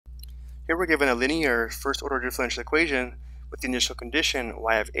Here we're given a linear first-order differential equation with the initial condition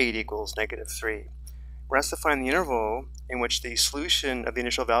y of 8 equals -3. We're asked to find the interval in which the solution of the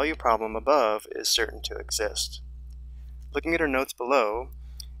initial value problem above is certain to exist. Looking at our notes below,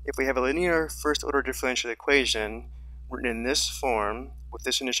 if we have a linear first-order differential equation written in this form with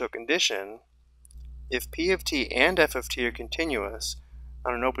this initial condition, if p of t and f of t are continuous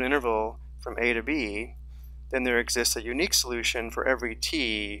on an open interval from a to b, then there exists a unique solution for every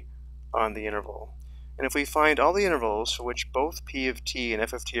t on the interval. And if we find all the intervals for which both p of t and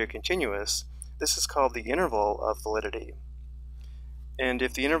f of t are continuous, this is called the interval of validity. And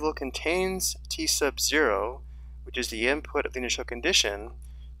if the interval contains t sub 0, which is the input of the initial condition,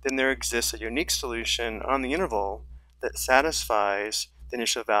 then there exists a unique solution on the interval that satisfies the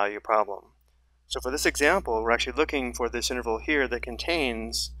initial value problem. So for this example, we're actually looking for this interval here that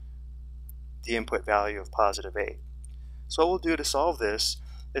contains the input value of +8. So what we'll do to solve this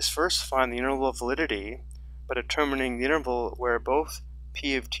is first find the interval of validity by determining the interval where both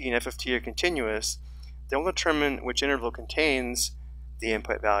p of t and f of t are continuous. Then we'll determine which interval contains the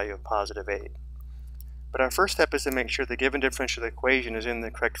input value of +8. But our first step is to make sure the given differential equation is in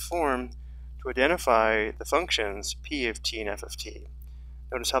the correct form to identify the functions p of t and f of t.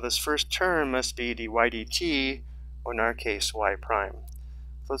 Notice how this first term must be dy dt, or in our case y prime.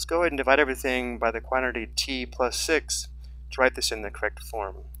 So let's go ahead and divide everything by the quantity t plus 6 to write this in the correct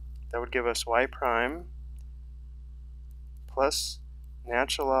form. That would give us y prime plus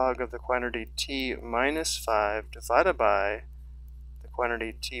natural log of the quantity t minus 5 divided by the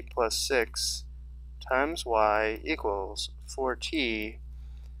quantity t plus 6 times y equals 4t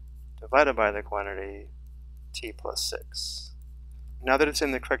divided by the quantity t plus 6. Now that it's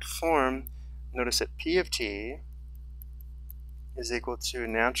in the correct form, notice that p of t is equal to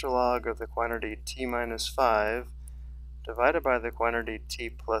natural log of the quantity t minus 5 divided by the quantity t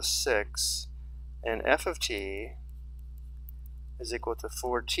plus 6, and f of t is equal to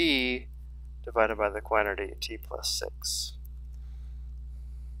 4t divided by the quantity t plus 6.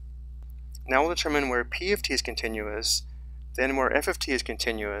 Now we'll determine where p of t is continuous, then where f of t is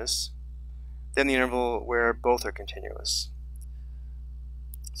continuous, then the interval where both are continuous.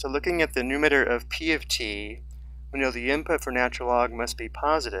 So looking at the numerator of p of t, we know the input for natural log must be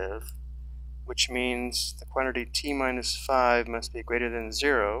positive, which means the quantity t minus 5 must be greater than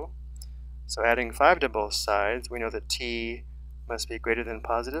 0. So adding 5 to both sides, we know that t must be greater than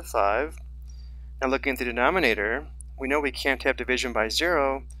 +5. Now looking at the denominator, we know we can't have division by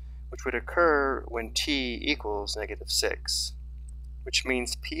 0, which would occur when t equals -6, which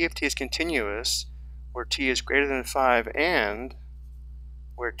means p of t is continuous where t is greater than 5 and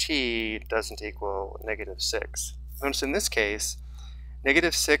where t doesn't equal -6. Notice in this case,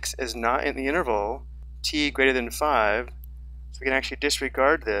 -6 is not in the interval t greater than 5, so we can actually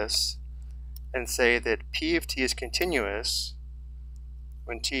disregard this and say that p of t is continuous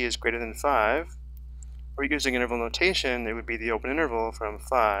when t is greater than 5, or using interval notation, it would be the open interval from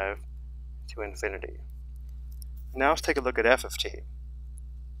 5 to infinity. Now let's take a look at f of t.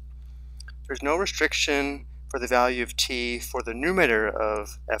 There's no restriction for the value of t for the numerator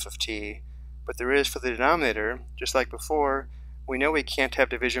of f of t, but there is for the denominator. Just like before, we know we can't have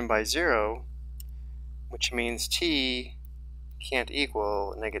division by 0, which means t can't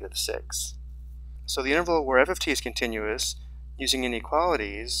equal -6. So the interval where f of t is continuous, using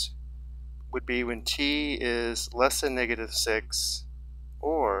inequalities, would be when t is less than -6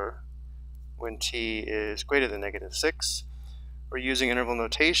 or when t is greater than -6. Or using interval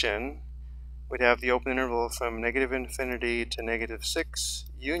notation, we'd have the open interval from -infinity to -6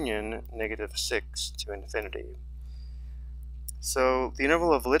 union -6 to infinity. So the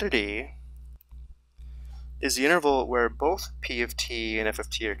interval of validity is the interval where both p of t and f of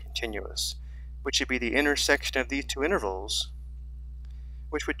t are continuous, which would be the intersection of these two intervals,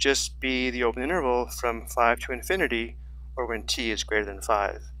 which would just be the open interval from 5 to infinity, or when t is greater than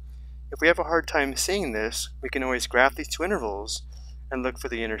 5. If we have a hard time seeing this, we can always graph these two intervals and look for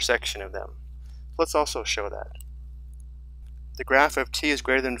the intersection of them. Let's also show that. The graph of t is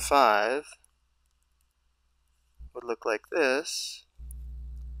greater than 5 would look like this,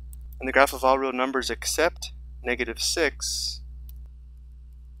 and the graph of all real numbers except -6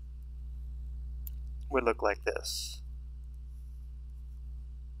 would look like this.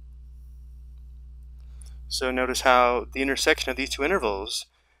 So notice how the intersection of these two intervals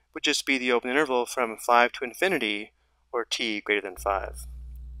would just be the open interval from 5 to infinity, or t greater than 5.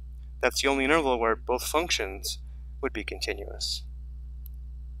 That's the only interval where both functions would be continuous.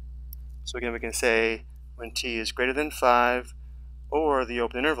 So again, we can say when t is greater than 5, or the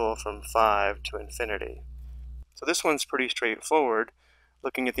open interval from 5 to infinity. So this one's pretty straightforward.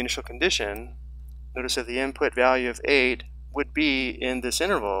 looking at the initial condition, notice that the input value of 8 would be in this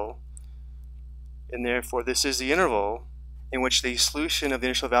interval, and therefore this is the interval in which the solution of the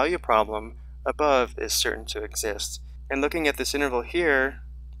initial value problem above is certain to exist. And looking at this interval here,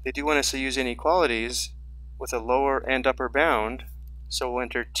 they do want us to use inequalities with a lower and upper bound, so we'll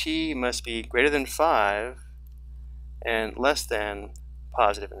enter t must be greater than 5 and less than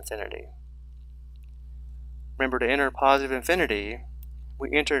positive infinity. Remember, to enter positive infinity,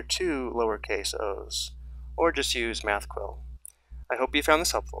 we enter 2 lowercase o's, or just use MathQuill. I hope you found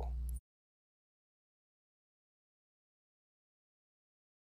this helpful.